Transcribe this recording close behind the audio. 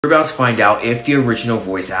We're about to find out if the original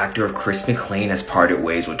voice actor of Chris McClane has parted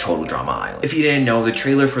ways with Total Drama Island. If you didn't know, the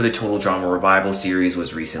trailer for the Total Drama Revival series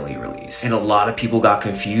was recently released, and a lot of people got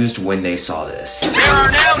confused when they saw this. There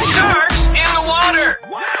are now sharks in the water!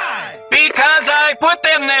 Why? Because I put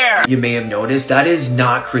them there! You may have noticed that is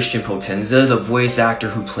not Christian Potenza, the voice actor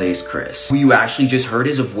who plays Chris. Who you actually just heard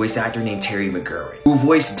is a voice actor named Terry McGurran, who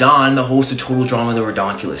voiced Don, the host of Total Drama The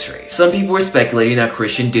Redonkulous Race. Some people were speculating that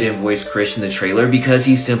Christian didn't voice Chris in the trailer because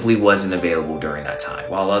he simply wasn't available during that time,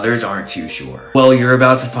 while others aren't too sure. Well, you're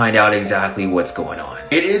about to find out exactly what's going on.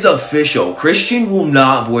 It is official, Christian will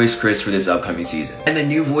not voice Chris for this upcoming season. And the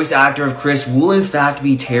new voice actor of Chris will in fact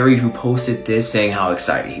be Terry, who posted this saying how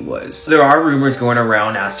excited he was. There are rumors going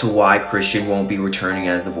around as to why Christian won't be returning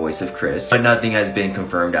as the voice of Chris, but nothing has been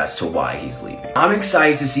confirmed as to why he's leaving. I'm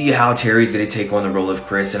excited to see how Terry's gonna take on the role of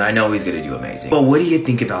Chris, and I know he's gonna do amazing. But what do you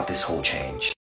think about this whole change?